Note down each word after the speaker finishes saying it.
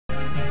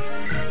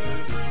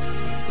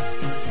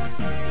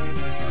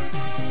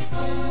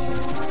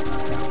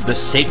The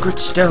sacred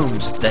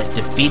stones that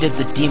defeated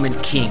the Demon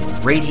King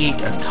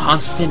radiate a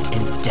constant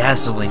and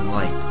dazzling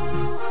light.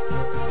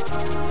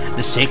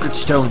 The sacred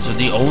stones are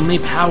the only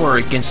power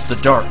against the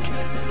dark,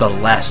 the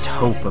last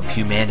hope of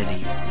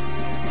humanity.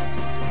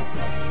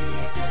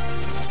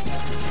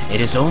 It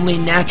is only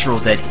natural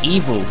that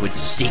evil would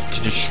seek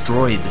to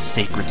destroy the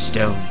sacred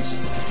stones.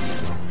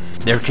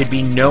 There could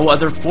be no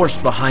other force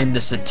behind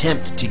this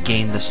attempt to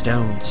gain the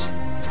stones.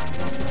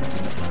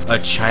 A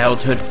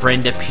childhood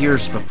friend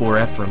appears before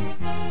Ephraim.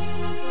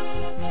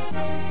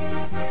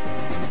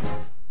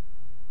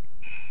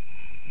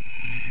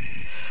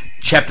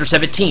 Chapter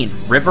 17,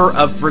 River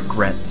of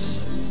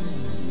Regrets.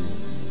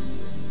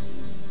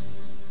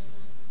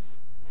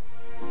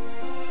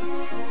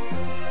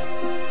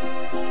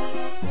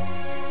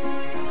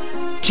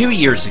 "2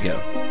 years ago.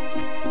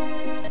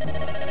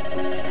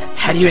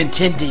 How do you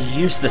intend to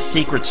use the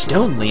sacred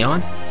stone,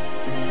 Leon?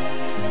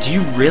 Do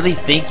you really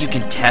think you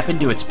can tap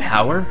into its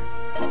power?"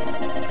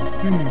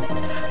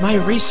 My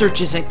research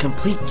isn't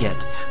complete yet,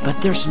 but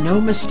there's no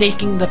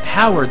mistaking the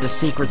power the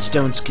sacred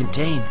stones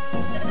contain.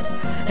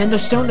 And the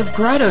Stone of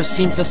Grotto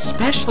seems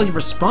especially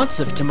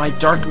responsive to my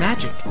dark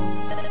magic.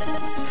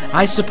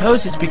 I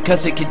suppose it's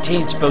because it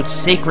contains both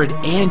sacred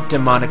and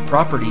demonic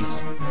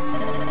properties.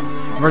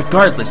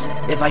 Regardless,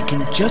 if I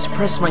can just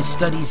press my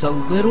studies a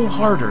little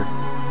harder,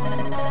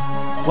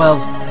 well,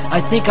 I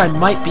think I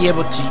might be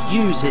able to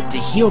use it to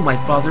heal my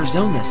father's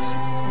illness.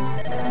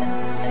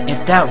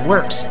 If that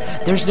works,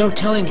 there's no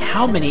telling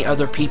how many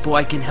other people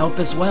I can help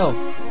as well.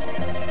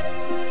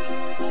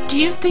 Do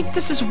you think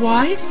this is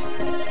wise?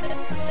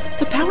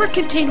 The power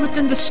contained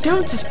within the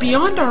stones is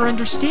beyond our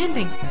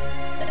understanding.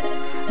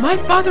 My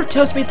father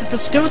tells me that the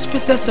stones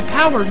possess a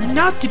power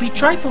not to be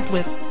trifled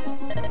with.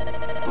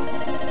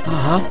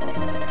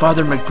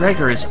 Father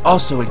McGregor is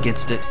also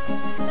against it.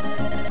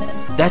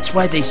 That's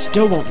why they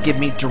still won't give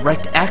me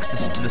direct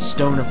access to the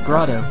Stone of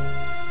Grotto.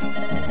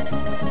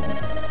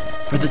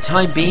 For the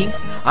time being,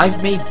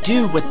 I've made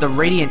do with the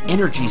radiant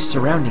energies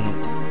surrounding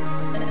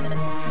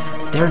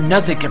it. They're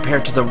nothing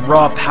compared to the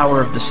raw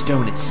power of the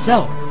stone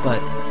itself, but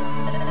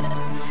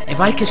if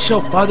I could show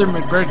Father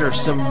McGregor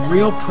some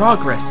real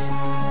progress,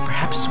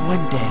 perhaps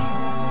one day,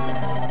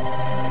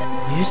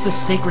 use the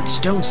sacred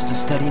stones to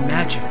study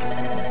magic.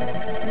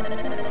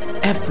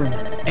 Ephraim,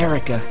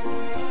 Erica,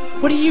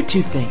 what do you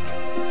two think?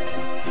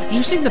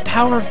 Using the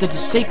power of the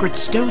sacred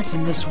stones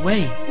in this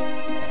way,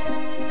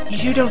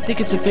 you don't think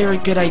it's a very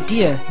good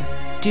idea,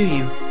 do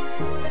you?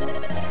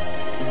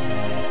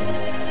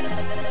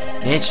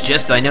 It's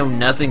just I know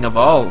nothing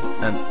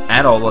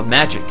at all of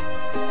magic.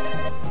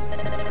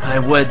 I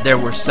would there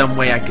were some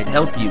way I could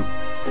help you,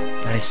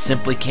 but I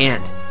simply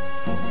can't.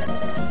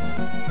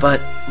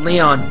 But,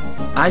 Leon,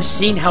 I've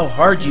seen how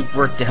hard you've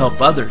worked to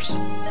help others.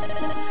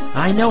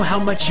 I know how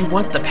much you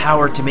want the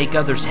power to make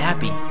others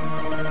happy.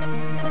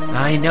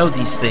 I know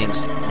these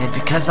things, and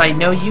because I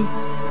know you,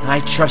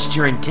 I trust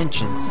your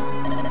intentions.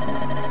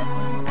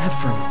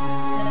 Ephraim,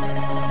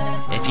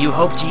 if you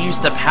hope to use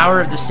the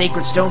power of the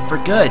sacred stone for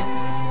good,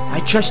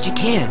 I trust you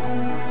can.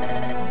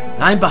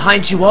 I'm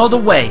behind you all the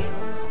way.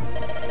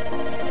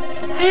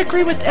 I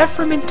agree with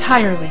Ephraim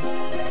entirely.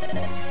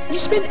 You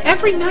spend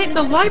every night in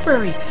the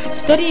library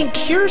studying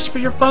cures for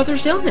your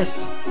father's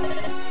illness.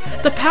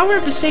 The power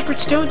of the sacred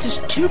stones is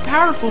too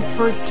powerful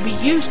for it to be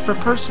used for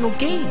personal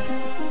gain.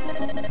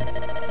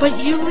 But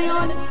you,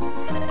 Leon,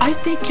 I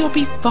think you'll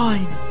be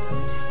fine.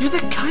 You're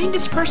the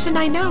kindest person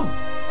I know.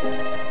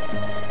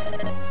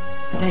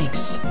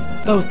 Thanks,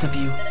 both of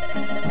you.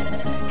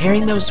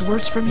 Hearing those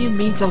words from you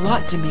means a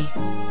lot to me.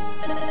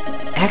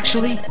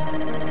 Actually,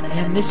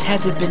 and this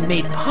hasn't been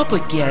made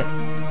public yet,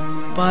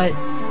 but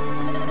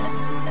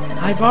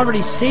I've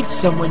already saved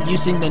someone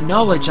using the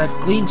knowledge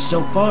I've gleaned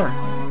so far.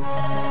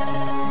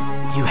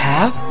 You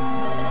have?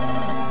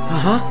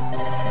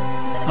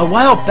 A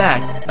while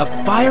back, a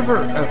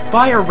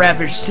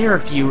fire-ravaged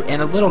Seraphu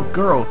and a little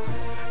girl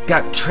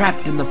got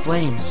trapped in the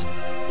flames.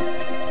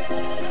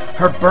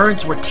 Her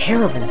burns were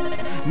terrible.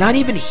 Not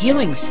even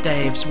healing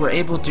staves were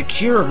able to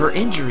cure her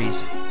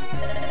injuries.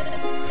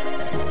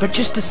 But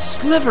just a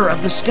sliver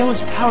of the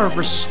stone's power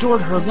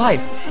restored her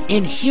life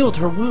and healed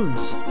her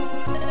wounds.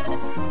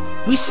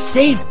 We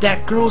saved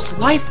that girl's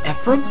life,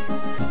 Ephraim.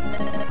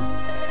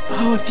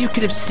 Oh, if you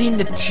could have seen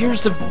the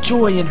tears of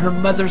joy in her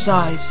mother's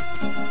eyes.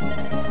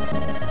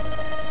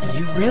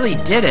 You really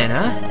did it,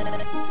 huh?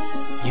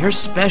 You're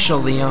special,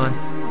 Leon.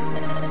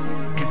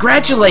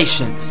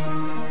 Congratulations!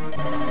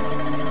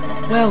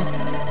 Well,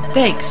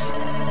 thanks,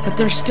 but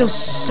there's still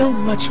so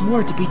much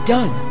more to be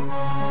done.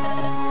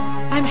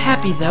 I'm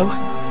happy, though.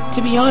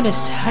 To be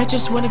honest, I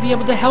just want to be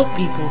able to help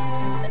people.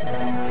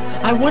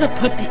 I want to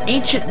put the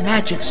ancient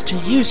magics to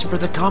use for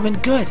the common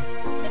good.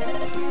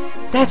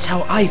 That's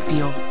how I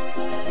feel.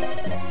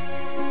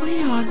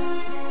 Leon.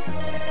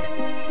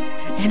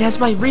 And as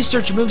my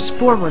research moves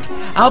forward,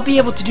 I'll be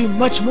able to do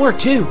much more,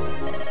 too.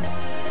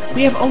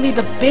 We have only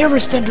the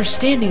barest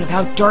understanding of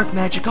how dark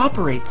magic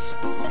operates.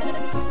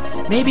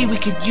 Maybe we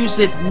could use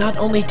it not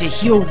only to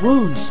heal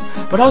wounds,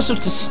 but also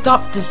to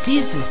stop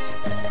diseases.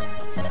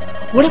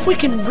 What if we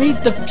can read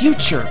the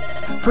future,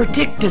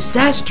 predict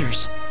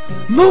disasters,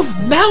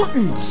 move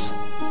mountains?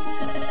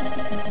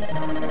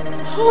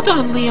 Hold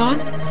on, Leon.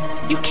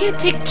 You can't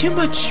take too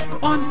much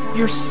on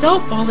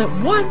yourself all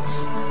at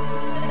once.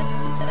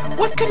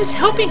 What good is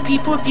helping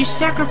people if you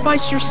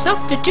sacrifice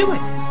yourself to do it?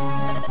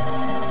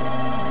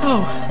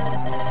 Oh,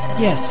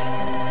 yes.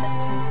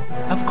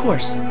 Of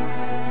course.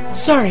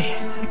 Sorry,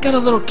 I got a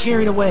little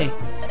carried away.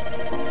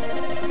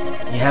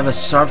 You have a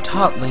soft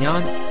heart,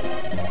 Leon.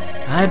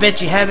 I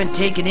bet you haven't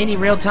taken any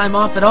real time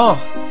off at all.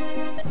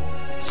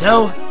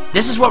 So,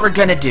 this is what we're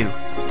gonna do.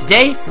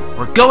 Today,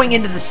 we're going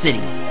into the city.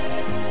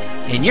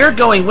 And you're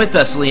going with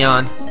us,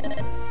 Leon.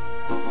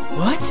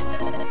 What?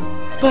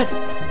 But,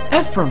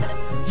 Ephraim,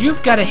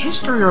 you've got a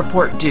history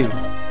report due.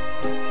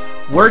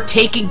 We're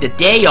taking the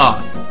day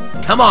off.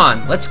 Come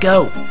on, let's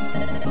go.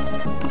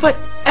 But,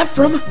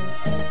 Ephraim,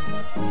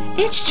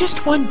 it's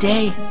just one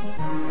day,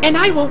 and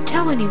I won't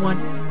tell anyone.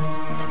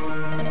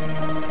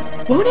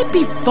 Won't it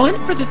be fun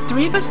for the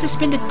three of us to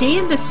spend a day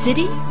in the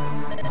city?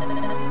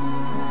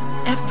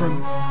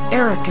 Ephraim,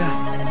 Erica,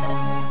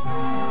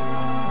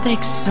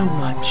 thanks so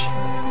much.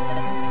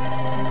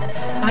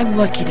 I'm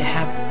lucky to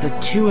have the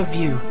two of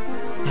you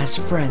as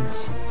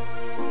friends.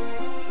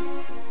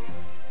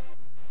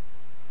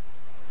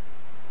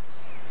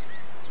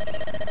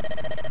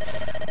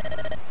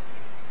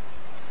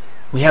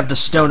 We have the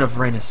Stone of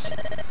Renus.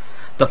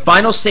 The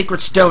final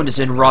sacred stone is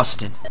in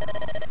Roston.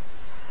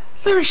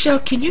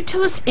 Larishel, can you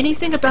tell us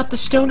anything about the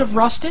Stone of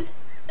Roston?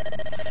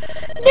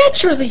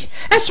 Naturally!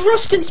 As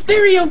Roston's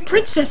very own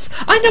princess,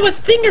 I know a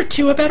thing or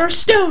two about our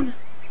stone.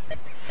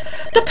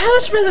 The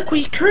palace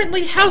reliquary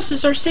currently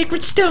houses our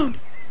sacred stone.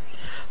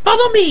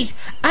 Follow me.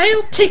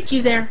 I'll take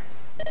you there.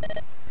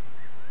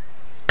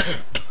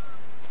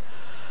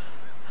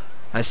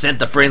 I sent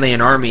the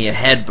Freelian army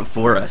ahead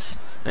before us.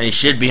 They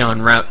should be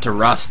en route to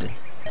Roston.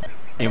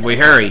 If we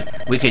hurry,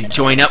 we could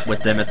join up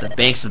with them at the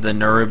banks of the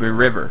Narubi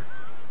River.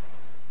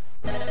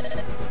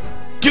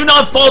 Do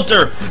not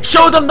falter!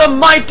 Show them the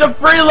might of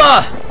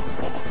Freela!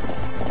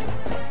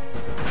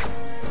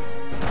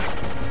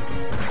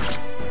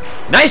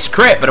 Nice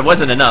crit, but it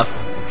wasn't enough.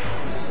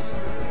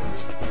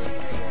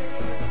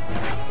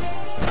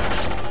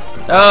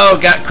 Oh,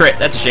 got crit.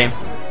 That's a shame.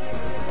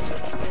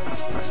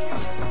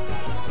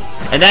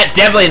 And that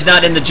definitely is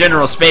not in the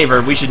general's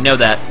favor. We should know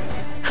that.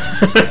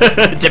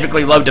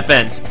 Typically low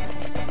defense.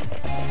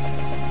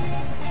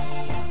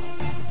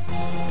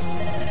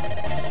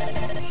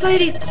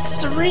 Lady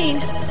Serene,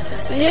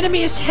 the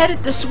enemy is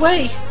headed this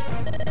way.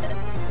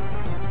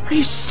 Are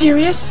you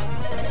serious?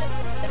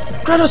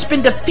 Grotto's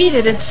been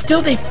defeated and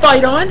still they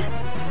fight on?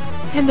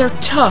 And they're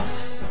tough.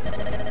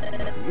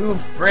 You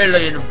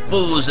Freelian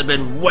fools have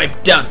been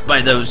wiped out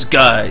by those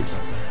guys.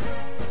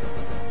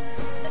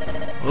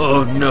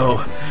 Oh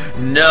no,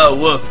 now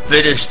we're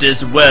finished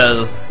as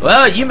well.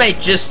 Well, you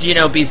might just,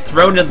 be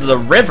thrown into the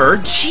river.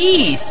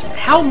 Jeez,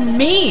 how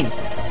mean.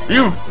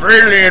 You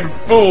Freelian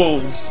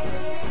fools.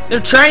 They're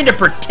trying to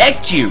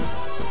protect you,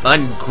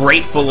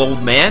 ungrateful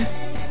old man.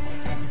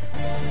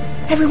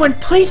 Everyone,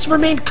 please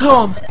remain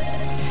calm.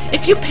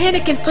 If you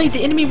panic and flee,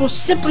 the enemy will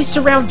simply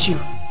surround you.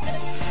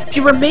 If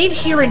you remain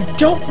here and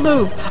don't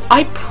move,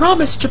 I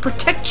promise to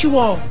protect you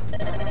all.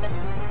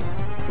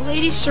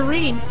 Lady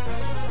Serene.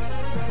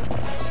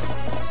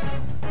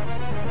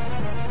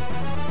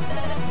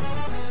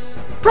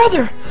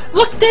 Brother,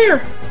 look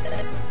there!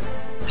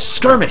 A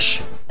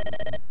skirmish.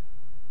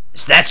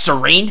 Is that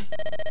Serene?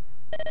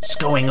 What's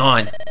going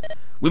on?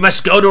 We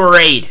must go to her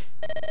aid.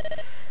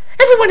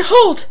 Everyone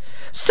hold!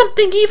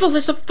 Something evil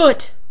is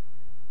afoot.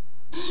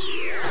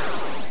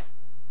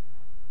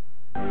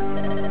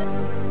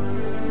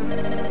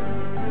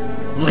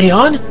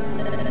 Leon?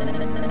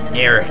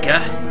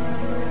 Erica?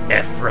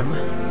 Ephraim?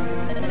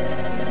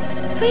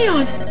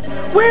 Leon,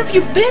 where have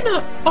you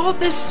been all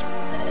this?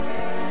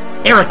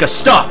 Erica,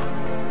 stop!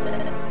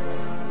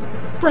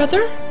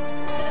 Brother?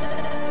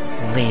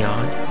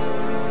 Leon?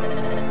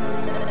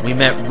 We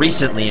met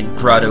recently in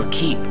Grotto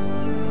Keep,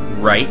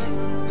 right?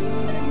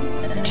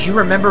 Do you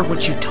remember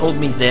what you told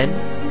me then?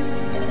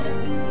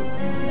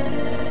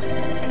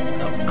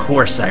 Of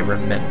course I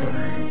remember.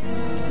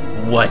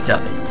 What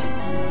of it?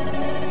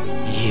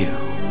 You.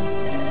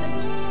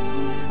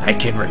 I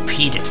can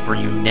repeat it for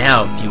you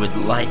now if you would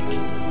like.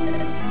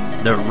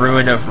 The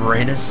ruin of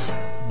Renus,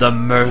 the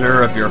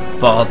murder of your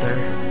father.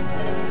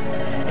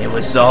 It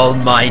was all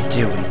my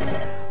doing.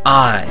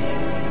 I,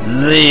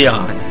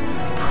 Leon,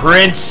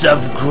 Prince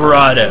of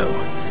Grotto,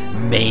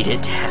 made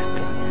it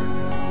happen.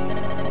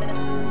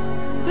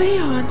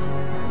 Leon,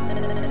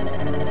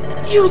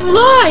 you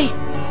lie!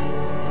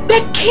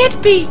 That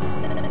can't be!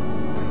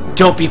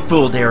 Don't be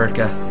fooled,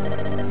 Erica.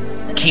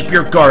 Keep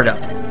your guard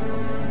up.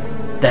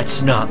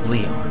 That's not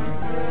Leon.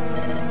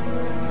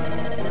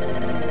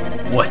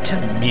 What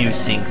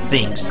amusing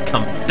things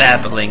come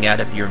babbling out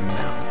of your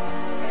mouth.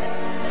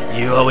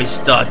 You always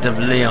thought of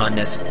Leon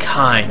as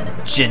kind,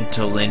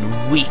 gentle,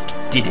 and weak,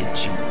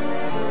 didn't you?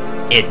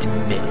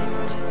 Admit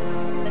it.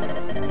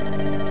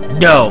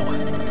 No!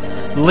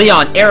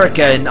 Leon,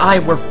 Erica, and I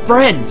were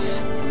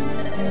friends!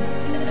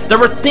 There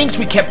were things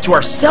we kept to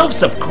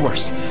ourselves, of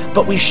course,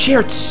 but we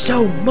shared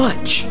so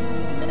much.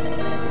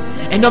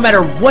 And no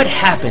matter what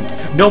happened,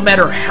 no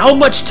matter how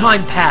much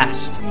time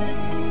passed,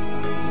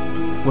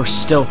 we're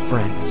still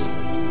friends.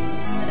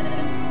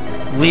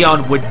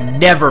 Leon would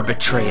never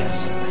betray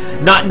us.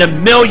 Not in a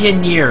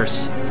million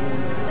years.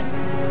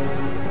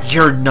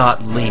 You're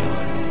not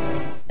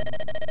Leon.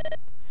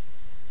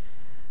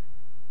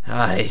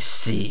 I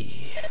see.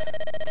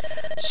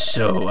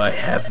 So I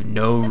have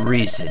no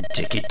reason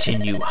to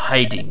continue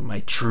hiding my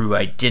true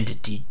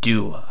identity,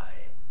 do I?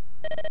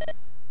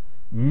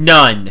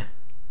 None.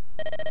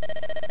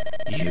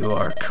 You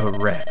are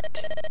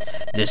correct.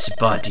 This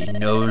body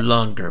no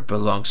longer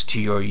belongs to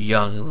your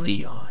young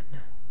Leon.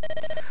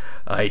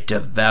 I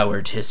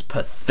devoured his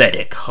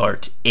pathetic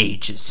heart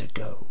ages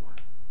ago.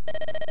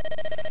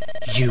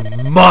 You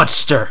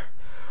monster!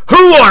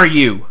 Who are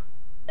you?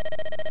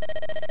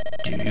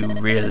 Do you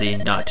really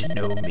not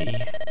know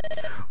me?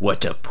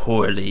 What a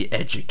poorly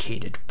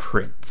educated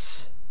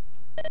prince.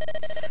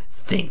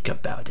 Think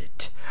about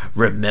it.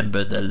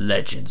 Remember the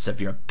legends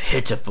of your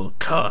pitiful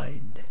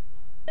kind.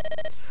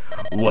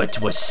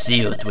 What was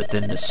sealed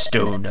within the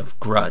stone of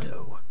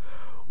Grotto?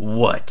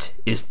 What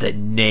is the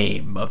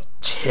name of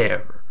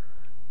terror?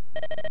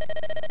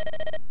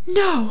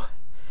 No,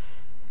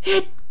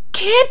 it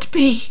can't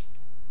be.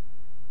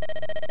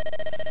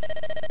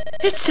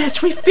 It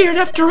says we feared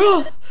after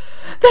all.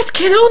 That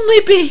can only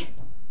be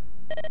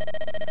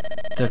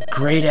the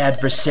great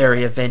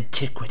adversary of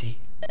antiquity,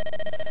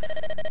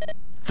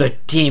 the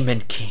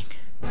Demon King.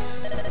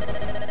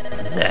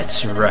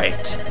 That's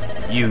right.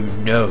 You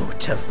know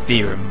to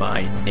fear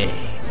my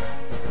name.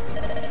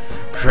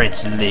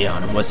 Prince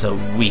Leon was a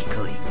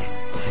weakling.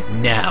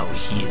 Now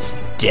he is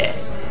dead.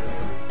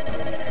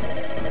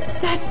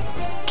 That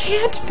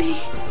can't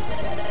be.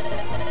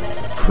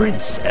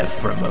 Prince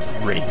Ephraim of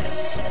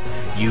Rhenus,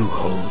 you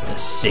hold the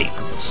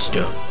sacred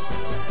stone.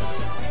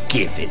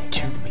 Give it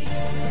to me.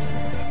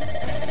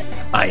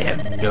 I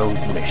have no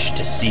wish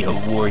to see a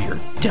warrior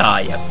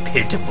die a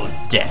pitiful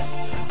death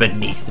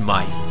beneath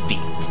my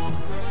feet.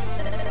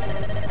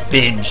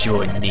 Bend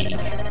your knee.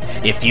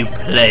 If you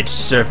pledge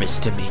service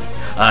to me,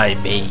 I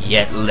may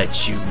yet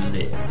let you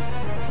live.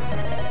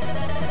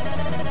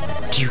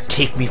 Do you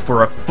take me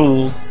for a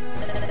fool?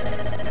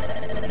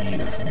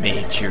 You've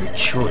made your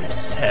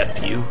choice,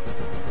 have you?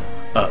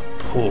 A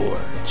poor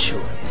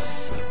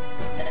choice.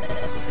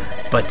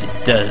 But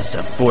it does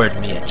afford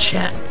me a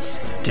chance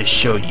to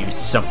show you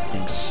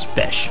something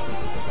special.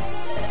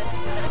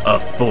 A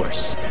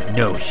force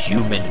no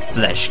human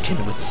flesh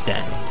can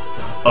withstand.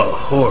 A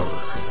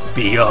horror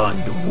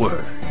beyond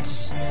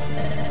words.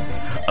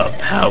 A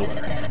power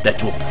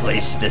that will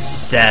place this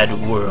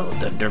sad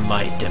world under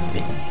my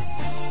dominion.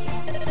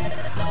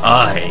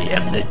 I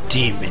am the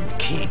Demon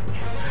King.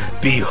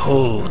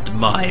 Behold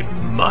my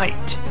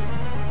might.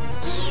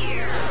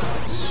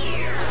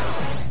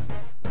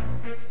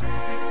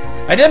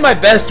 I did my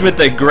best with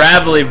the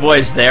gravelly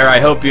voice there. I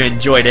hope you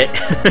enjoyed it.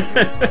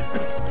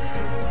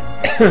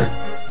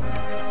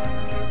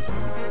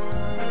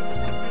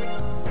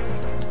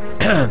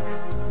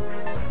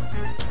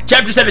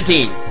 Chapter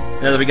 17.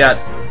 Now that we got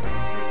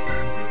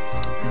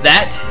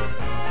that.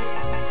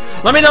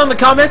 Let me know in the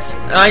comments.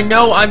 I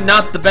know I'm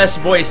not the best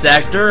voice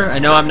actor. I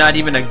know I'm not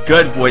even a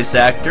good voice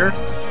actor.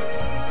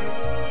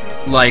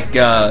 Like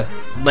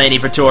Lanny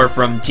Pator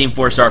from Team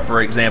 4 Star,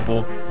 for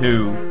example,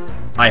 who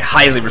I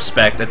highly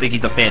respect. I think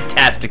he's a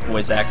fantastic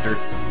voice actor.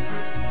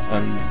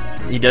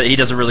 He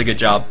does a really good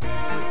job.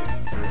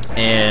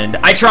 And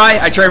I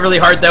try really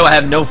hard though. I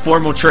have no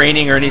formal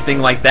training or anything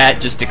like that,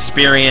 just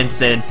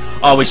experience and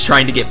always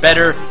trying to get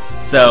better.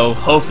 So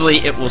hopefully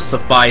it will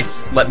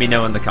suffice. Let me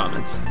know in the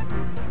comments.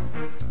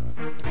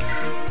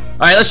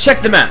 Alright, let's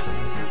check the map.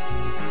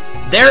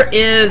 There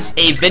is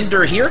a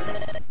vendor here.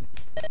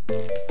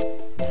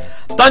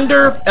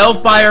 Thunder,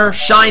 Elfire,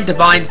 Shine,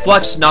 Divine,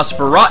 Flux,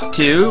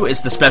 Nosferatu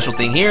is the special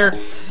thing here.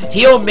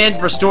 Heal,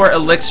 Mend, Restore,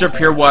 Elixir,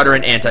 Pure Water,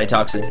 and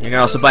Antitoxin. You can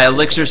also buy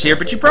elixirs here,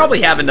 but you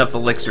probably have enough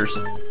elixirs.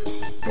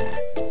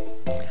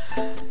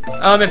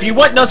 If you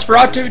want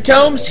Nosferatu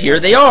tomes, here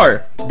they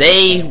are.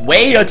 They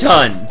weigh a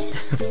ton.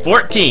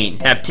 14.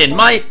 Have 10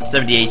 might,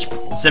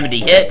 70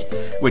 hit,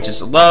 which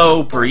is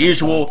low per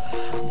usual.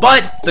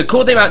 But the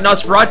cool thing about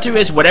Nosferatu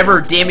is whatever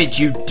damage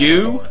you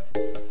do,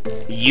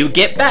 you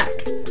get back.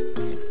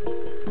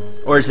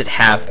 Or is it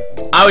half?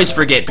 I always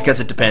forget because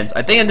it depends.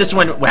 I think in this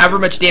one, however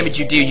much damage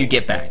you do, you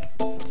get back.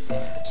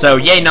 So,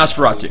 yay,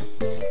 Nosferatu.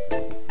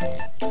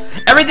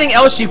 Everything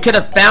else you could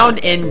have found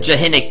in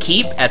Gehenna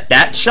Keep at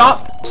that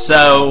shop.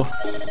 So,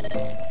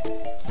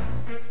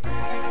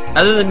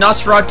 other than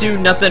Nosferatu,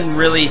 nothing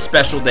really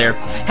special there.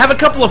 Have a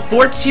couple of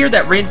forts here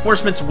that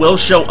reinforcements will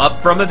show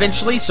up from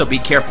eventually, so be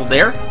careful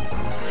there.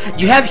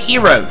 You have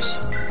heroes.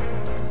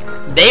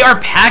 They are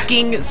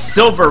packing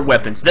silver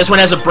weapons. This one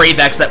has a Brave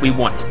Axe that we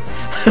want.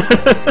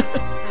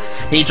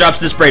 He drops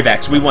this Brave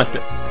Axe. We want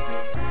this.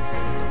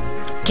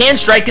 Can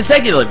strike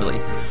consecutively.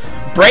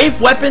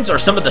 Brave weapons are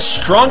some of the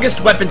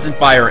strongest weapons in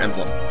Fire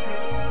Emblem.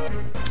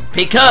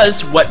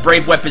 Because what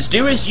brave weapons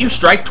do is you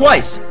strike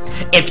twice.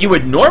 If you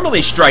would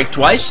normally strike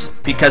twice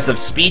because of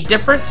speed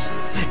difference,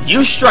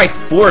 you strike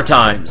 4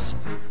 times.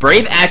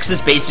 Brave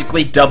axes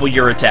basically double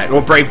your attack,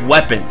 or brave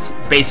weapons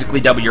basically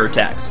double your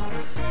attacks.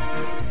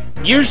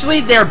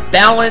 Usually they're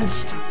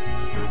balanced.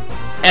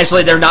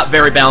 Actually, they're not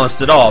very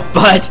balanced at all,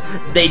 but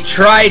they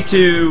try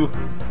to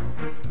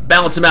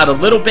balance them out a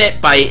little bit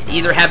by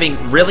either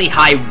having really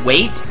high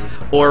weight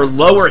or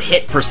lower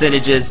hit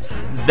percentages.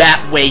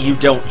 That way you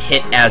don't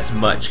hit as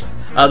much.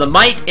 The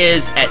might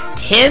is at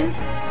 10,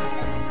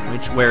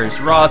 where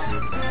is Ross?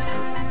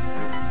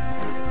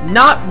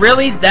 Not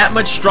really that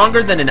much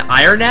stronger than an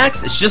iron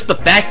axe. It's just the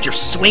fact you're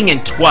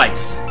swinging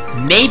twice.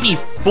 Maybe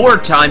 4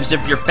 times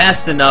if you're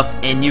fast enough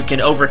and you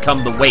can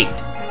overcome the weight.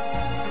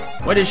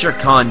 What is your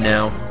con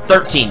now?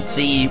 13.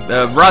 See,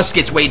 Ross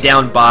gets weighed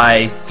down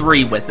by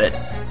 3 with it.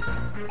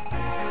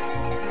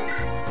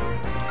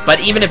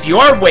 But even if you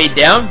are weighed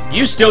down,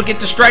 you still get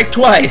to strike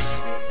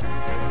twice.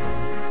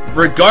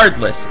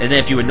 Regardless. And then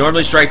if you would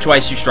normally strike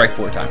twice, you strike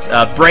 4 times.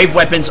 Brave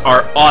weapons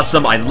are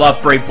awesome. I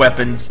love brave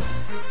weapons.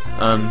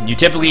 You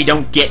typically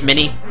don't get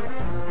many.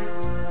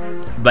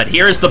 But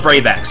here's the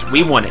brave axe.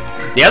 We want it.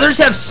 The others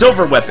have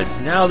silver weapons.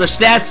 Now, their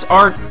stats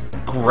aren't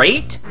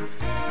great,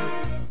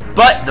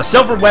 but the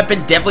silver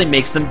weapon definitely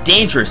makes them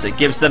dangerous. It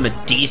gives them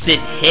a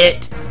decent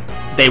hit.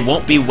 They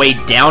won't be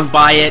weighed down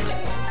by it.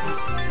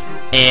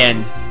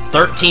 And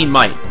 13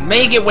 might.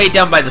 May get weighed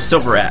down by the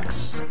silver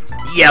axe.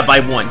 Yeah, by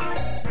 1.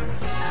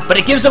 But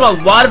it gives them a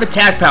lot of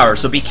attack power,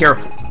 so be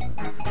careful.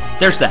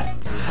 There's that.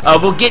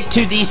 We'll get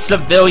to the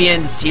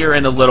civilians here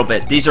in a little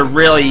bit. These are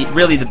really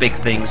the big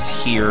things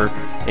here,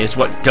 is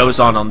what goes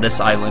on this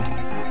island.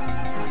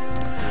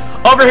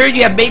 Over here,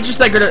 you have mages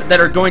that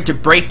are going to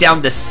break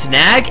down the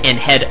snag and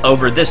head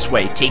over this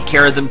way. Take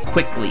care of them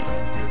quickly.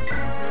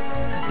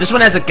 This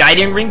one has a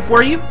guiding ring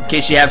for you, in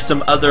case you have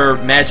some other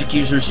magic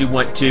users you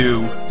want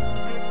to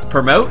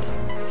promote,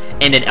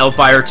 and an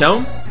Hellfire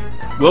Tome.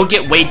 We'll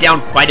get weighed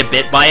down quite a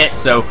bit by it,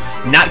 so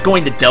not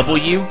going to double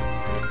you.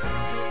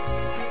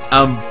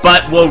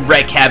 But we'll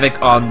wreak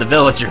havoc on the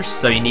villagers,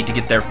 so you need to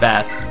get there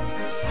fast.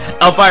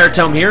 Hellfire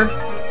Tome here.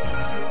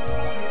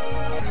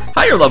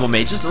 Higher level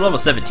mages, level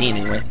 17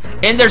 anyway.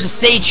 And there's a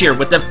sage here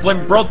with the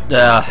Flimbolt.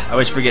 I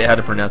always forget how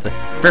to pronounce it.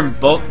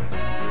 Flimbolter.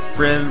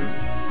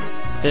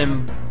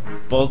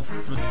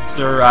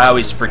 I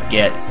always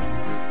forget.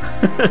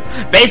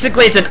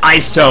 Basically, it's an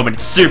ice tome, and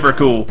it's super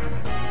cool.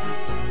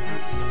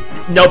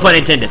 No pun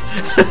intended.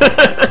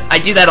 I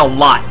do that a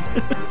lot.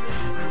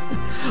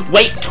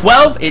 Weight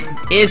 12. It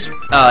is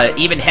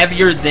even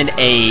heavier than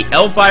a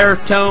Hellfire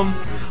Tome.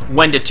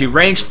 1 to 2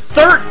 range.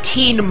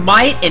 13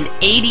 might and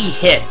 80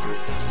 hit.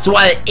 So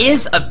while it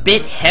is a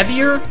bit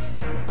heavier,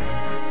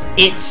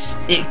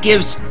 it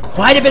gives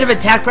quite a bit of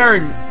attack power,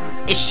 and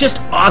it's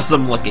just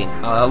awesome looking.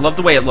 I love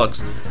the way it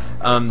looks.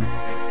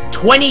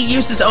 20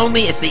 uses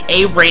only. It's the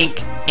A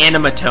rank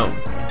Anima Tome.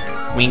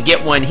 We can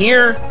get one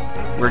here.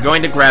 We're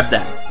going to grab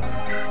that.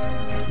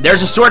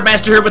 There's a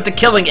Swordmaster here with the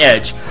Killing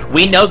Edge.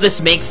 We know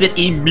this makes it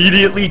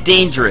immediately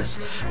dangerous.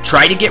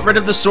 Try to get rid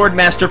of the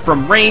Swordmaster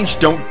from range.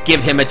 Don't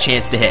give him a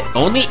chance to hit.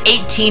 Only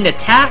 18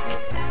 attack.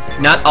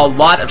 Not a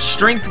lot of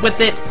strength with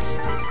it.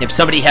 If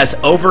somebody has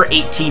over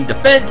 18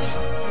 defense,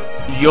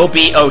 you'll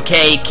be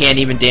okay. Can't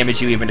even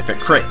damage you even if it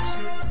crits.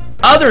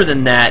 Other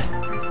than that,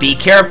 be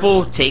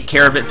careful. Take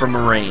care of it from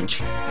a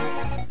range.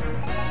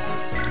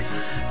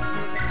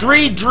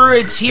 3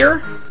 druids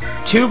here.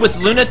 2 with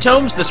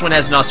Lunatomes. This one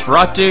has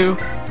Nosferatu.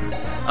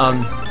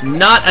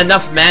 Not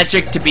enough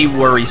magic to be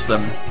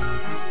worrisome.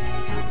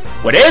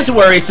 What is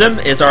worrisome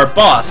is our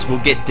boss. We'll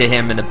get to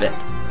him in a bit.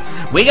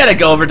 We gotta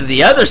go over to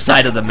the other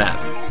side of the map.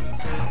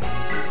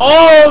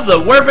 All the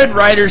Werven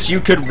Riders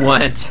you could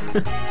want.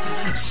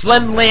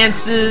 Slim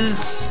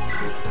Lances,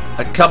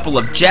 a couple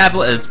of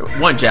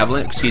one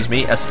Javelin, excuse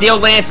me, a Steel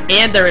Lance,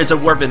 and there is a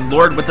Werven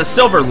Lord with a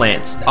Silver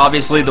Lance.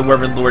 Obviously, the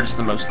Werven Lord is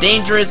the most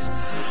dangerous,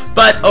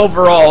 but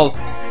overall,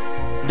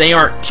 they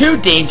aren't too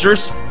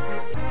dangerous,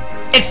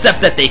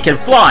 except that they can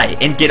fly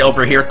and get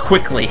over here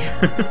quickly.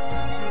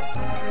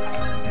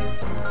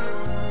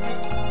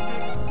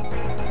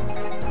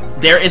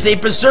 There is a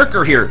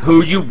Berserker here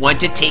who you want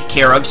to take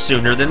care of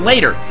sooner than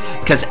later.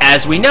 Because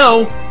as we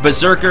know,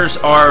 Berserkers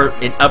are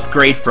an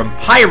upgrade from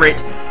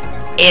Pirate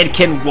and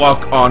can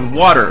walk on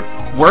water.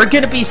 We're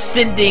going to be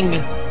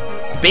sending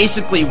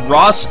basically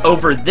Ross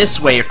over this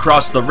way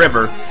across the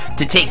river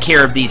to take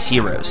care of these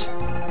heroes.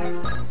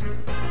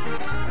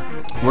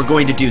 We're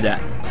going to do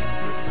that.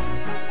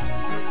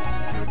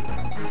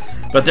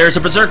 But there's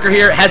a Berserker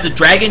here. It has a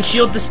Dragon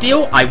Shield to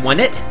steal. I want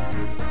it.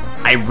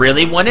 I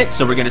really want it,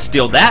 so we're going to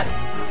steal that.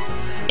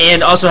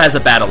 And also has a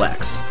Battle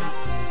Axe.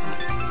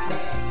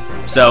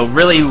 So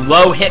really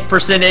low hit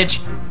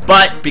percentage,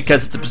 but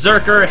because it's a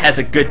Berserker, has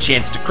a good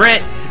chance to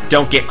crit.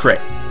 Don't get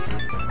crit.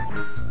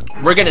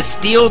 We're going to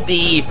steal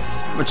the...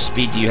 How much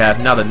speed do you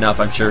have? Not enough,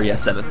 I'm sure. Yeah,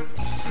 7.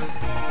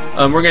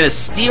 We're going to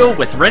steal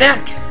with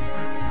Renak,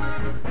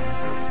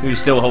 who's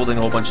still holding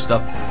a whole bunch of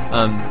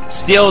stuff.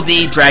 Steal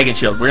the Dragon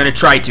Shield. We're going to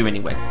try to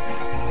anyway.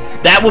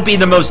 That will be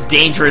the most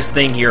dangerous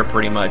thing here,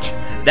 pretty much.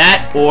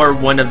 That or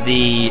one of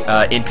the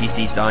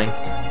NPCs dying.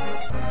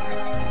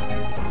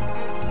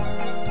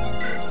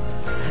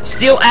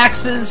 Steel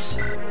axes,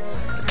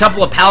 a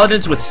couple of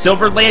paladins with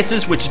silver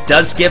lances, which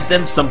does give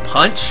them some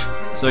punch.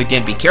 So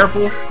again, be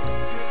careful.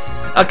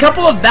 A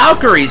couple of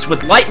Valkyries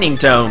with lightning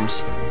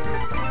tomes.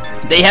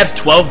 They have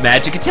 12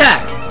 magic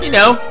attack. You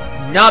know,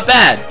 not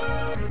bad.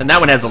 And that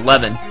one has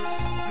 11.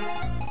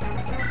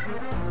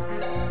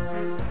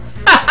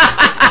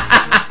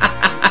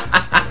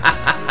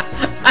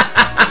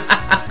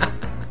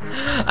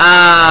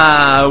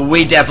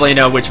 We definitely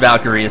know which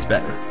Valkyrie is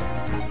better.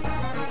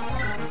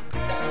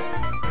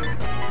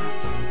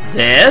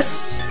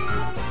 This?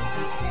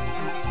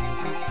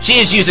 She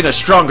is using a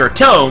stronger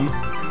tome,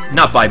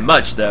 not by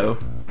much though,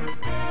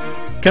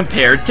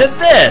 compared to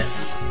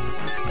this.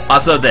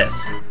 Also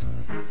this.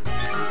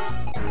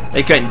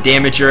 They couldn't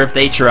damage her if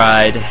they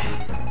tried.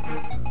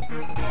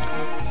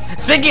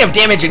 Speaking of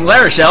damaging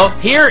Larishel,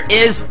 here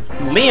is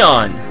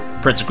Leon.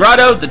 Prince of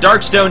Grotto, the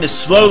Darkstone is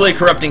slowly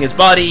corrupting his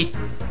body.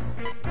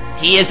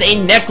 He is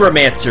a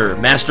necromancer,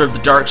 master of the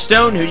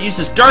Darkstone, who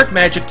uses dark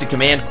magic to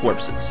command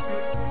corpses.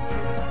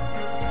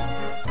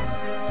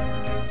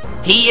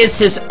 He is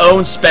his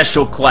own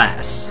special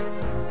class.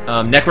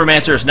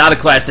 Necromancer is not a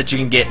class that you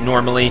can get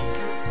normally.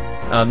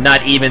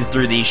 Not even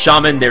through the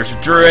Shaman. There's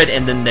Druid,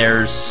 and then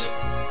there's...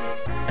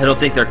 I don't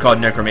think they're called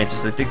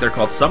Necromancers. I think they're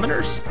called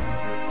Summoners.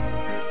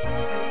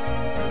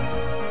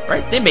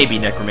 Right? They may be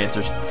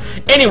Necromancers.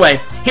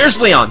 Anyway,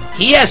 here's Leon.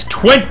 He has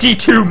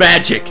 22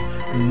 magic,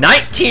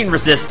 19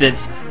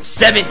 resistance,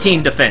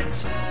 17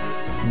 defense.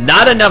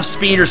 Not enough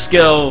speed or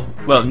skill...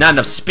 Well, not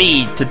enough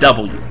speed to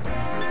double you.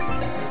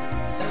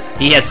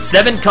 He has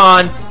 7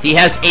 con. He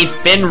has a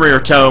Fenrir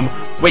tome,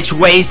 which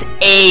weighs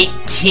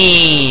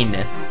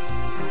 18.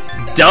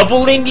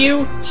 Doubling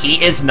you,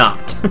 he is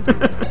not.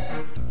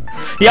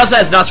 He also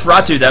has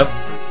Nosferatu, though,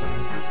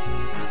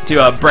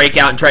 to break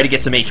out and try to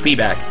get some HP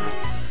back.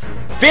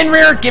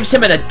 Fenrir gives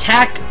him an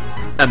attack,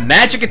 a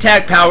magic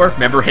attack power,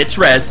 remember hits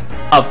res,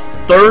 of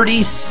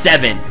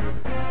 37.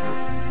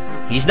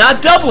 He's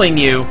not doubling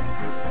you.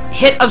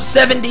 Hit of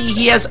 70,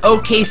 he has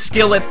okay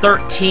skill at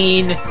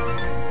 13.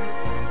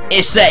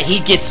 It's that he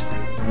gets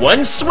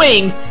one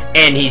swing,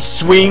 and he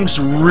swings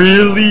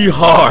really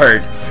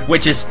hard,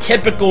 which is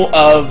typical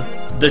of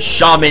the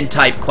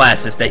shaman-type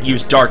classes that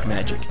use dark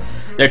magic.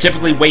 They're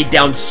typically weighed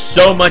down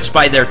so much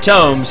by their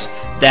tomes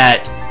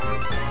that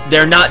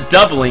they're not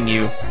doubling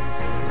you,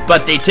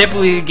 but they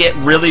typically get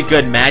really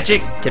good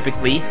magic,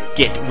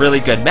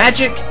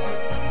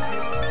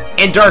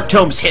 and dark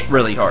tomes hit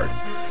really hard.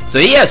 So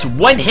he has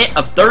one hit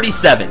of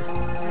 37.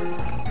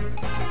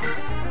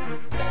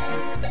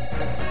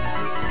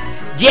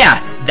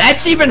 Yeah,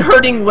 that's even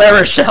hurting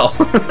Larishel.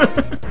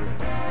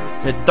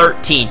 At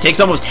 13. Takes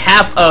almost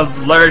half of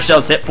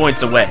Larishel's hit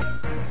points away.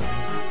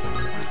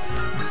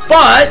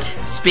 But,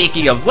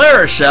 speaking of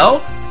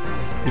Larishel,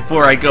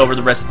 before I go over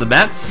the rest of the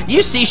map,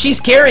 you see she's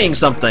carrying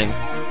something.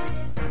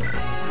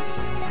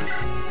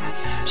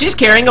 She's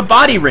carrying a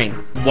body ring.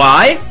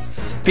 Why?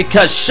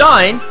 Because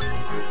Shine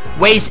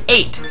weighs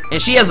 8,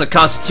 and she has a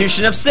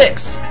constitution of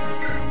 6.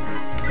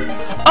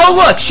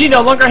 Oh look, she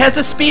no longer has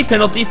a speed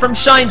penalty from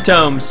Shine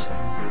tomes.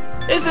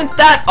 Isn't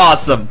that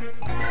awesome?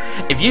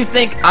 If you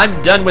think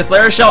I'm done with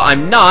Larishel,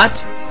 I'm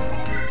not.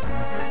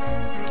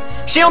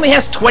 She only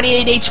has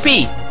 28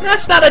 HP.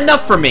 That's not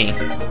enough for me.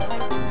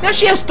 Now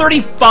she has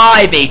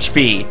 35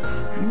 HP.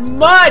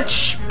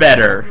 Much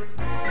better.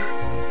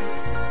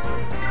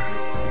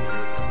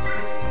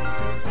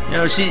 You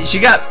know, she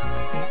got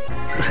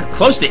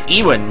close to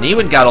Ewan.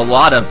 Ewan got a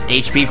lot of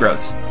HP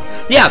growths.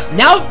 Yeah,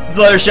 now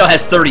Larishel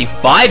has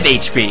 35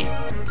 HP.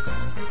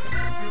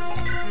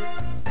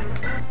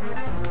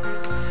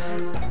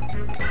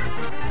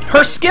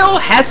 Her skill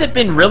hasn't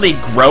been really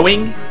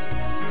growing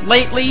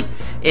lately.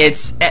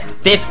 It's at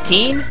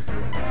 15.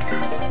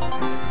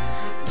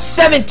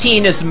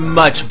 17 is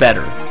much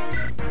better.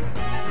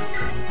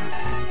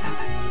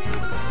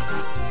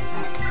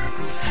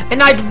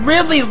 And I'd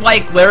really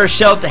like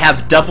Larishel to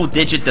have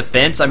double-digit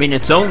defense. I mean,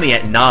 it's only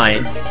at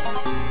 9.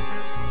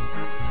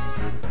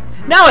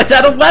 Now it's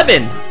at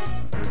 11.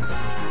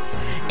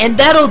 And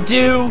that'll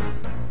do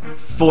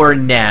for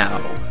now.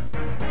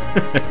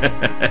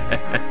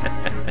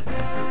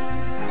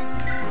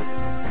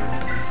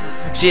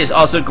 She is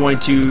also going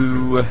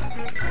to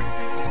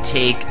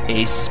take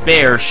a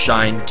spare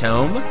Shine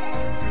Tome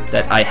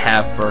that I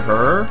have for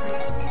her.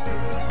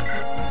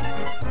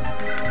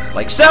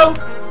 Like so.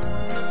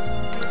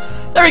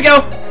 There we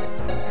go.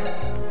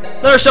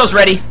 Larishel's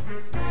ready.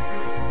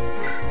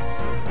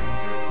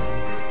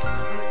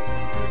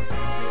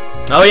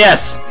 Oh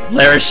yes,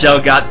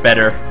 Larishel got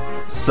better.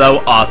 So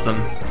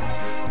awesome.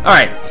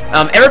 Alright,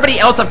 everybody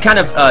else I've kind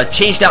of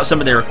changed out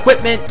some of their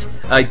equipment.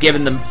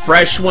 Given them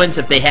fresh ones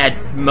if they had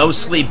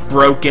mostly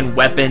broken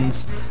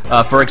weapons.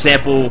 For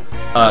example,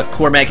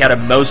 Cormac had a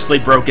mostly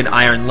broken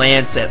Iron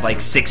Lance at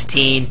like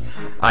 16.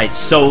 I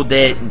sold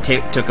it and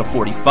took a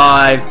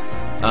 45.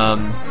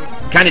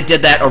 kind of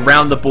did that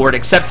around the board,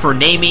 except for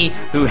Naomi,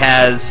 who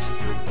has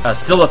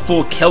still a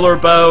full killer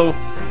bow,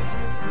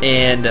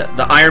 and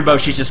the iron bow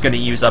she's just going to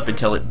use up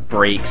until it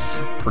breaks,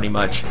 pretty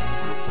much.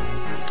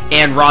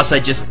 And Ross I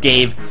just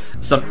gave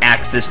some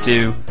axes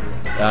to.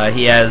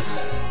 He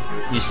has,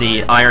 you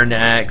see, iron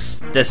axe.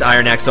 This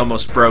iron axe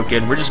almost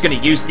broken. We're just going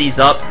to use these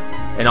up,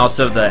 and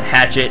also the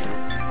hatchet,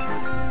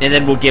 and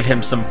then we'll give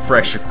him some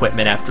fresh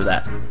equipment after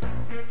that.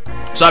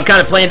 So I've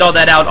kind of planned all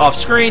that out off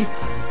screen.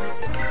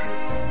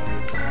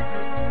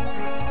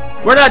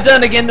 We're not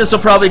done. Again, this will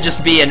probably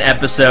just be an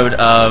episode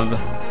of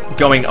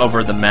going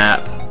over the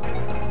map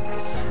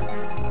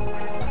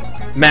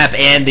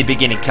and the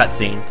beginning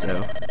cutscene. So,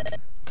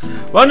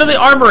 well, into the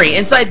armory.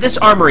 Inside this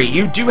armory,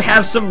 you do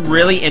have some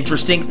really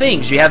interesting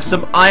things. You have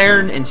some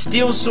iron and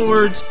steel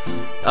swords,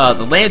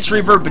 the Lance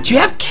Reaver, but you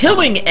have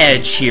Killing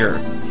Edge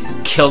here,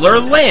 Killer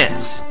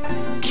Lance,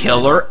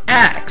 Killer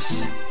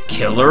Axe,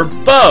 Killer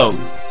Bow.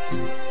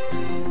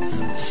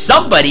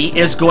 Somebody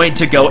is going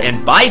to go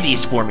and buy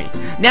these for me.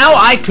 Now,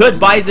 I could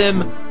buy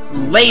them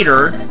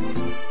later,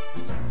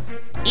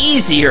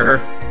 easier,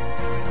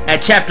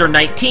 at Chapter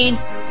 19,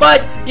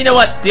 but you know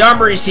what? The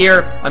armory's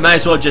here. I might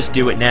as well just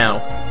do it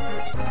now.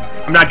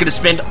 I'm not going to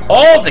spend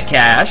all the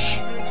cash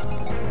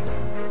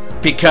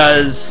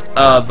because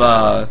of,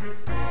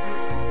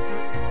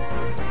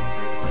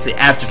 let's see,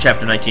 after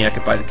Chapter 19, I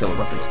could buy the killer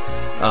weapons.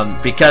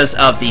 Because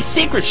of the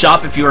secret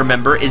shop, if you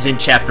remember, is in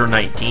Chapter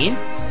 19.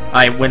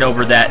 I went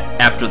over that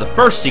after the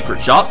first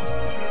secret shop.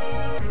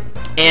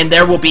 And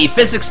there will be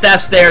physics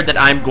staffs there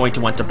that I'm going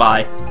to want to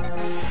buy.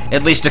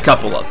 At least a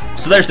couple of.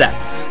 So there's that.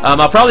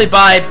 I'll probably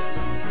buy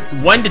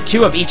 1 to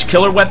 2 of each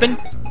killer weapon,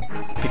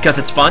 because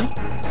it's fun.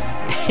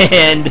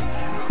 And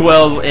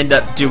we'll end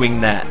up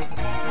doing that.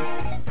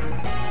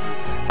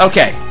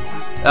 Okay.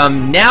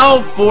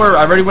 Now for...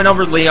 I already went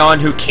over Leon,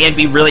 who can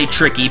be really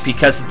tricky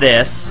because of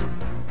this.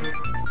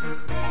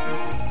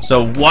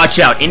 So watch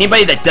out.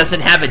 Anybody that doesn't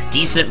have a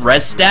decent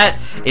res stat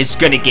is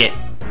going to get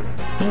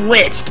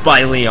blitzed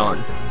by Leon.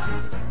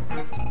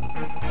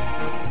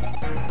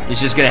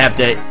 He's just going to have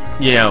to,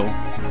 you know,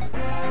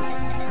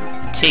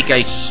 take a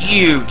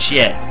huge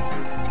hit.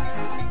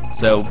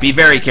 So be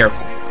very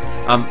careful.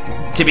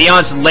 To be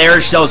honest,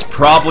 Larishell's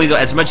probably,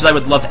 as much as I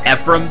would love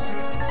Ephraim,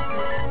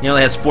 he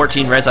only has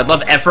 14 res. I'd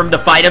love Ephraim to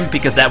fight him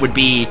because that would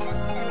be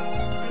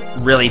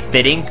really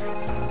fitting.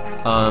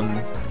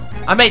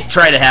 I might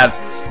try to have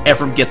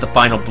Ephraim get the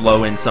final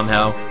blow in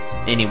somehow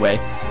anyway.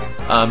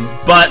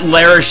 But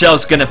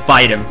Larishell's gonna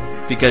fight him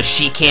because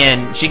she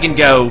can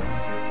go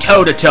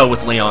toe to toe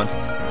with Leon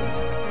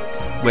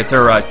with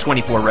her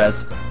 24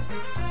 res.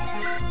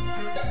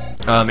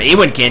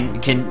 Ewan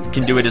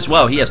can do it as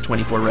well. He has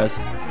 24 res.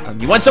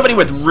 You want somebody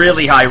with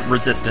really high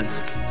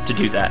resistance to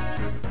do that.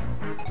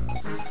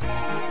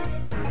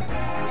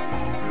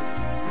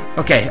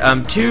 Okay,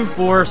 2,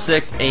 4,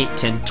 6, 8,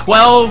 10,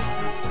 12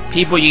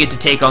 people you get to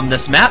take on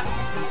this map.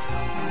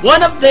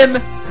 One of them,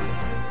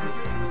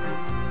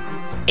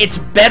 it's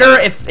better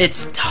if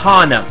it's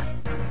Tana,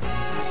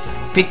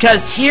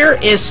 because here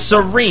is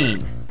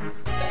Serene,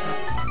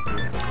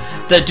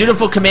 the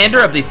dutiful commander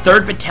of the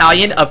 3rd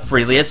Battalion of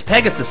Freelius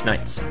Pegasus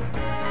Knights.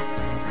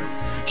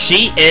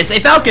 She is a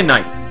Falcon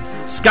Knight,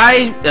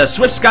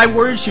 swift sky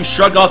warriors who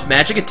shrug off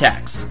magic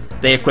attacks.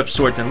 They equip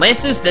swords and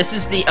lances. This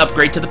is the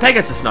upgrade to the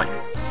Pegasus Knight.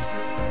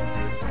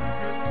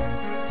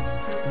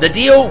 The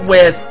deal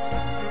with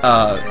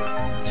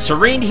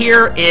Serene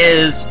here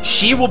is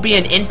she will be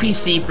an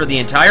NPC for the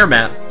entire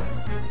map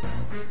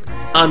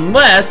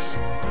unless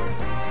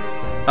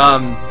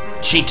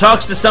she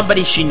talks to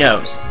somebody she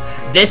knows.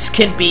 This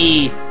can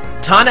be...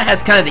 Tana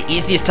has kind of the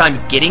easiest time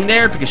getting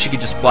there because she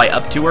can just fly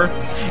up to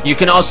her. You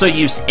can also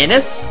use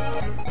Innis.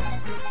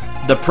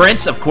 The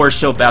prince, of course,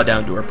 she'll bow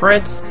down to her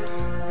prince.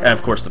 And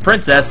of course the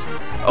princess.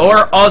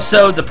 Or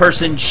also the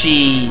person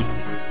she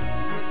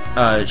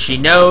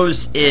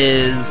knows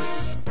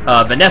is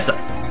Vanessa.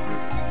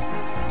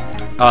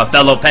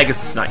 Fellow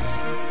Pegasus Knights.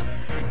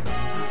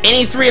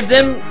 Any 3 of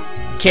them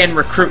can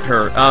recruit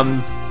her.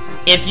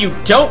 If you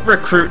don't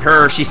recruit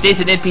her, she stays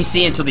an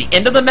NPC until the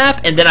end of the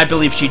map, and then I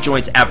believe she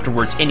joins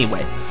afterwards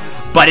anyway.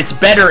 But it's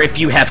better if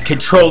you have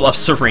control of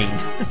Serene.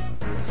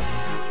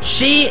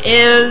 She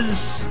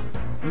is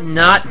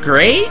not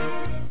great,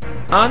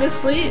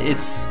 honestly.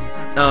 It's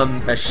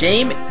a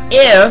shame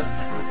if...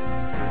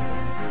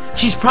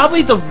 She's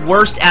probably the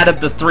worst out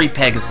of the 3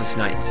 Pegasus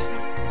Knights.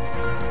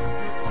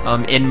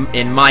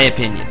 In my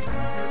opinion.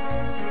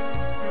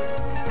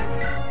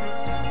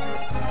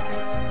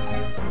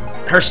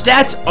 Her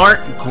stats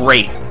aren't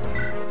great.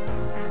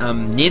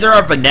 Neither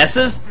are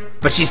Vanessa's,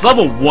 but she's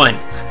level 1.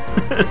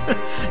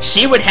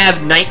 She would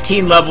have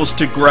 19 levels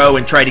to grow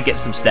and try to get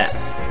some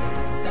stats.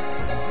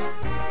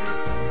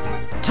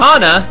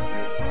 Tana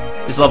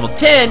is level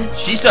 10.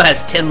 She still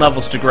has 10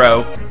 levels to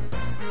grow.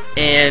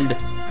 And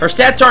her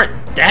stats aren't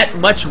that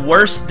much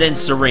worse than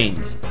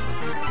Serene's.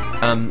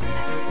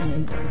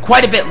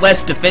 Quite a bit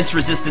less defense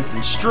resistance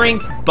and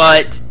strength,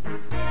 but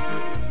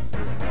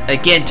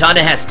again,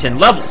 Tana has 10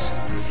 levels.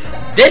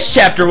 This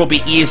chapter will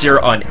be easier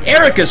on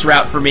Erica's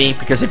route for me,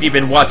 because if you've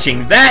been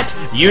watching that,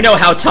 you know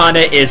how Tana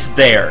is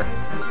there.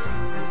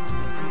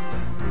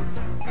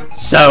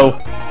 So,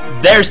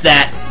 there's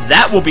that.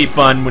 That will be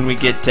fun when we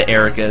get to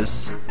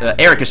Erica's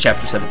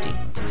chapter 17.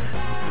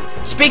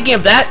 Speaking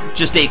of that,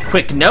 just a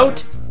quick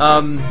note.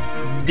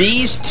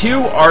 These two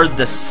are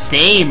the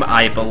same,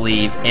 I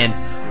believe, and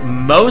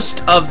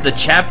most of the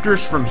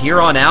chapters from here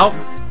on out,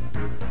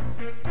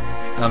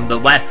 the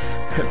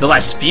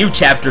last few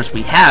chapters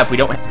we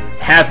don't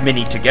have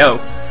many to go,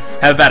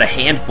 have about a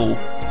handful,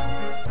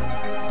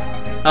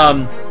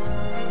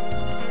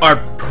 are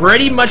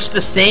pretty much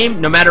the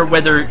same no matter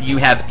whether you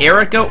have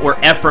Erica or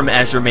Ephraim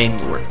as your main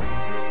lord.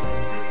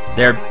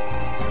 They're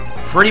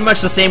pretty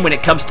much the same when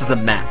it comes to the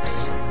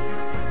maps.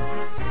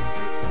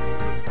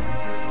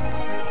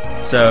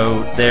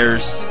 So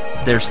there's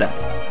that.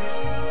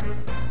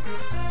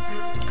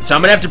 So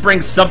I'm gonna have to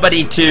bring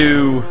somebody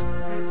to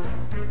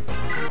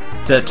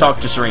talk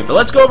to Serene. But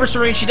let's go over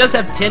Serene. She does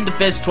have 10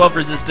 defense, 12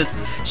 resistance.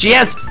 She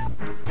has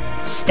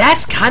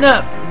stats kind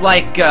of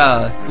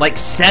like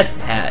Seth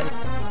had.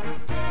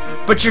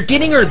 But you're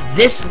getting her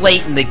this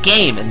late in the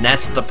game, and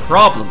that's the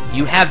problem.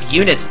 You have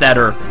units that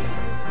are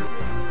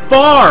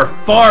far,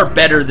 far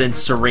better than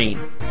Serene.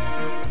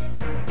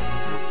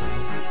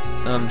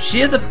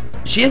 She is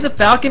a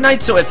Falcon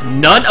Knight, so if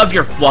none of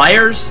your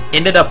flyers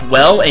ended up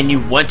well and you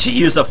want to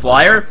use a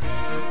flyer,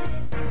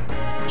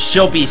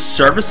 she'll be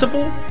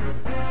serviceable.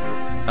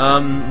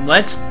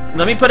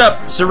 Let me put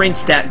up Serene's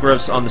stat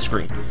growths on the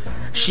screen.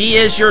 She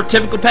is your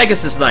typical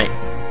Pegasus Knight.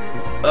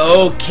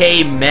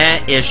 Okay,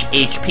 meh-ish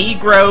HP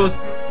growth.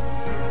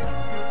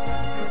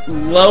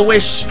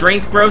 Lowish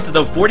strength growth,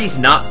 though 40's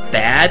not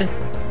bad.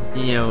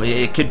 You know,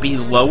 it could be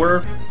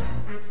lower.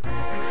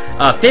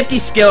 50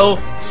 skill,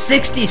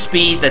 60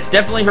 speed, that's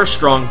definitely her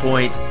strong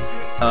point.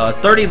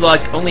 30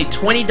 luck, only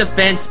 20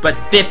 defense, but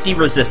 50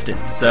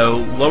 resistance. So,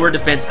 lower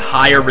defense,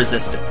 higher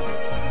resistance.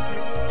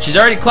 She's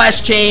already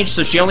class changed,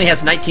 so she only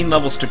has 19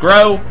 levels to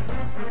grow.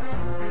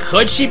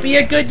 Could she be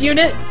a good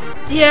unit?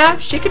 Yeah,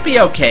 she could be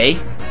okay.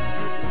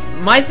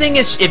 My thing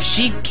is, if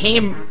she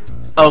came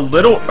a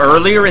little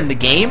earlier in the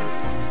game,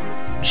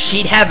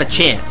 she'd have a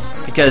chance.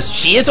 Because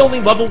she is only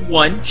level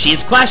 1. She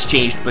is class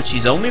changed, but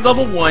she's only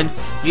level 1.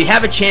 You'd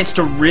have a chance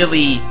to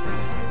really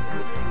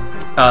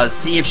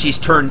see if she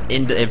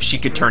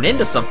could turn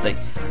into something.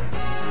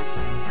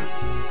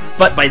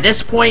 But by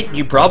this point,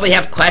 you probably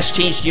have class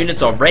changed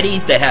units already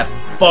that have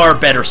far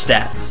better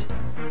stats.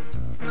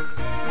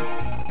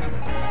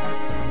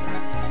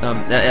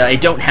 I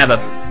don't have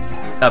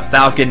a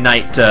Falcon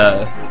Knight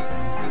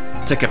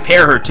to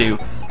compare her to.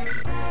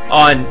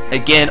 On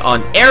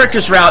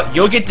Erica's route,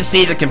 you'll get to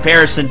see the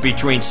comparison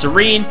between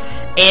Serene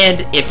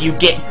and if you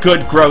get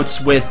good growths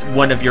with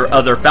one of your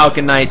other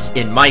Falcon Knights.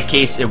 In my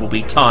case, it will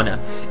be Tana,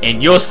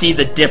 and you'll see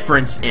the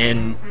difference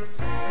in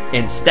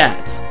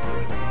stats.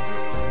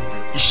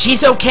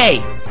 She's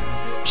okay.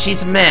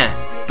 She's meh,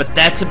 but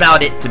that's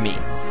about it to me.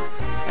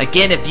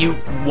 Again, if you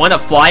want a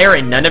flyer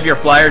and none of your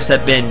flyers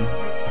have been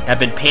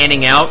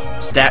panning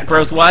out stat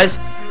growth wise,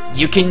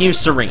 you can use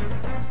Serene.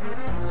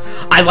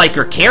 I like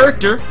her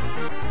character,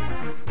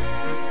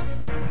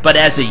 but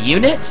as a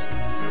unit,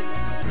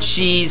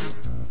 she's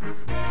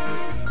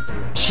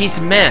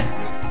meh.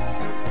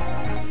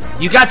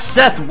 You got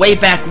Seth way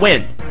back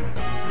when,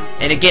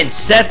 and again,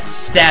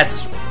 Seth's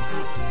stats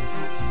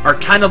are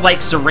kind of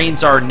like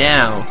Serene's are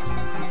now.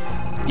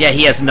 Yeah,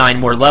 he has 9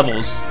 more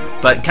levels,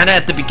 but kind of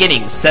at the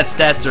beginning, Seth's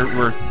stats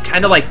were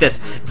kind of like this,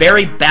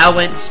 very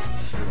balanced.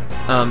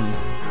 But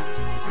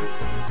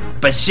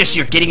it's just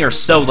you're getting her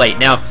so late.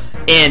 Now,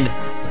 in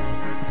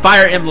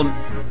Fire Emblem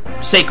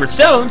Sacred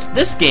Stones,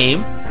 this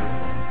game,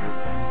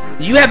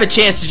 you have a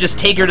chance to just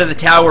take her to the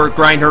tower,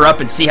 grind her up,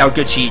 and see how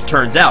good she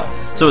turns out.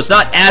 So it's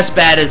not as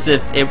bad as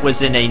if it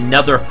was in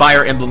another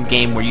Fire Emblem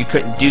game where you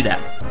couldn't do that.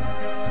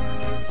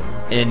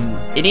 In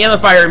any other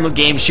Fire Emblem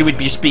game, she would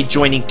just be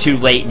joining too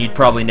late and you'd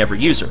probably never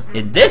use her.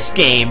 In this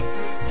game,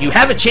 you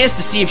have a chance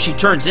to see if she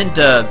turns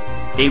into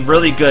a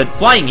really good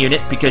flying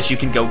unit because you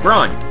can go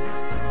grind.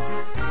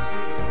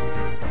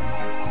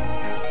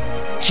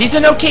 She's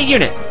an okay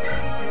unit.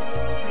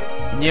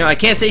 You know, I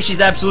can't say she's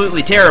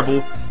absolutely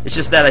terrible. It's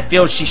just that I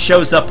feel she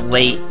shows up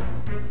late.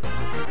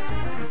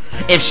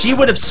 If she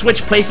would have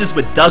switched places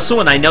with Dussel,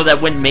 and I know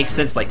that wouldn't make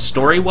sense like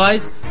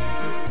story-wise,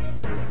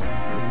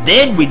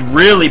 then we'd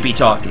really be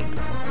talking.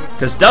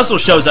 Because Dussel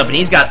shows up and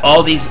he's got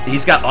all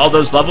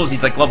those levels.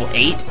 He's like level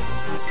 8.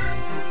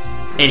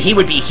 And he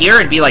would be here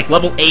and be like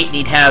level 8 and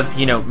he'd have,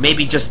 you know,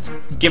 maybe just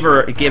give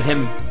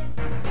him,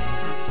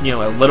 you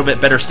know, a little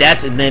bit better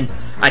stats, and then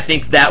I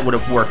think that would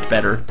have worked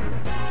better.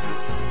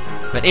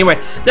 But anyway,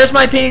 there's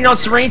my opinion on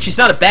Serene. She's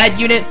not a bad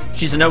unit.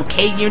 She's an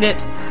okay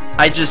unit.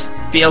 I just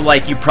feel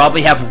like you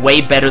probably have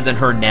way better than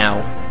her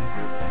now.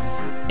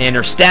 And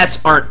her stats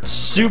aren't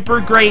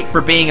super great for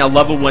being a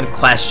level 1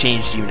 class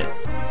changed unit.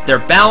 They're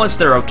balanced,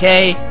 they're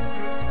okay.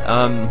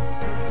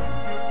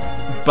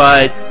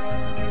 But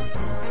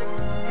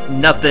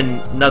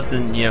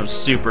nothing, you know,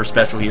 super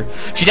special here.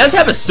 She does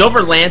have a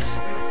Silver Lance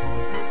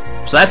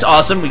So that's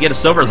awesome. We get a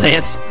silver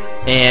lance,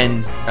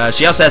 and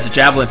she also has a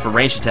javelin for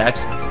ranged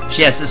attacks.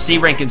 She has the C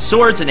rank in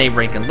swords and A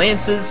rank in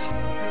lances.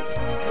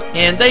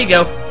 And there you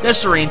go. There's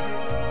Serene.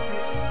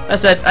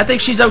 That's it. I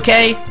think she's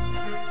okay.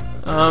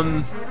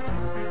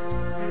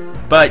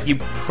 But you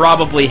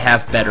probably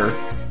have better.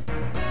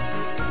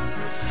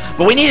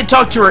 But we need to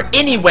talk to her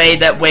anyway.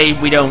 That way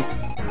we don't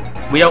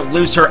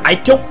lose her. I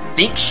don't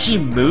think she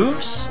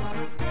moves.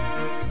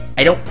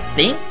 I don't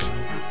think.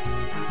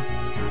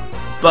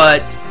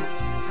 But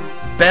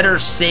better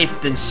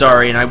safe than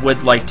sorry, and I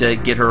would like to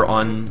get her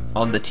on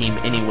the team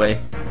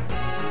anyway.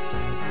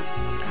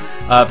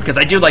 Because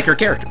I do like her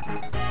character.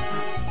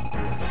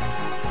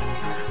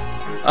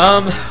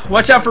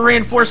 Watch out for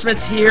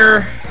reinforcements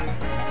here.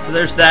 So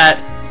there's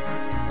that.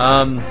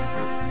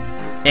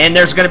 And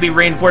there's going to be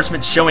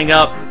reinforcements showing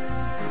up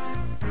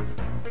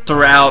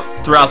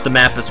throughout the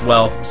map as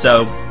well.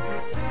 So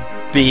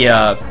be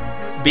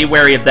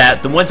wary of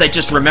that. The ones I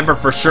just remember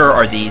for sure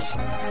are these.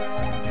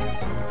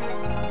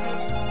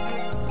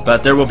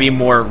 But there will be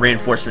more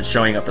reinforcements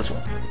showing up as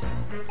well.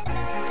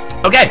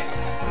 Okay.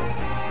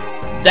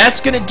 That's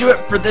going to do it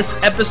for this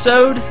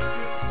episode.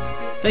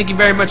 Thank you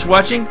very much for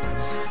watching.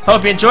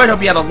 Hope you enjoyed.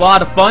 Hope you had a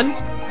lot of fun.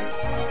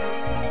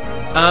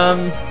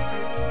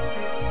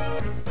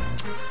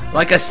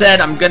 Like I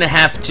said, I'm going to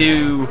have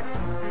to...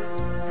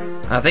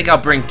 I think I'll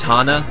bring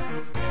Tana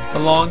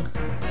along.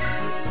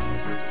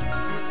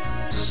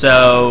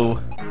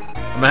 So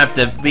I'm going to have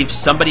to leave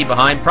somebody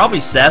behind. Probably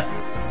Seth.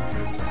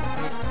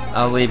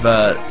 I'll leave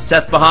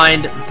Seth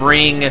behind,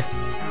 bring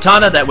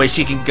Tana, that way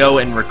she can go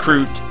and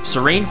recruit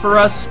Serene for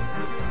us.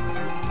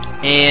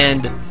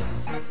 And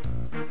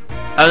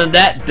other than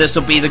that, this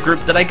will be the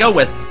group that I go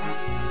with.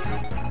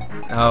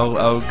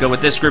 I'll go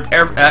with this group: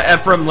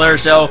 Ephraim,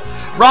 Largel,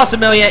 Ross,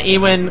 Amelia,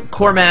 Ewan,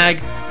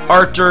 Cormag,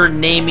 Arthur,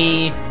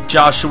 Nami,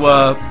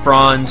 Joshua,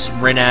 Franz,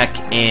 Renak,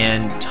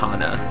 and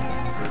Tana.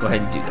 Let's go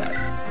ahead and do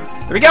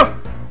that. There we go.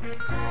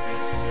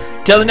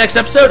 Till the next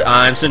episode,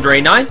 I'm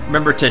Cendril 9.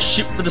 Remember to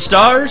shoot for the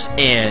stars,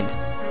 and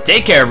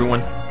take care,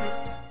 everyone.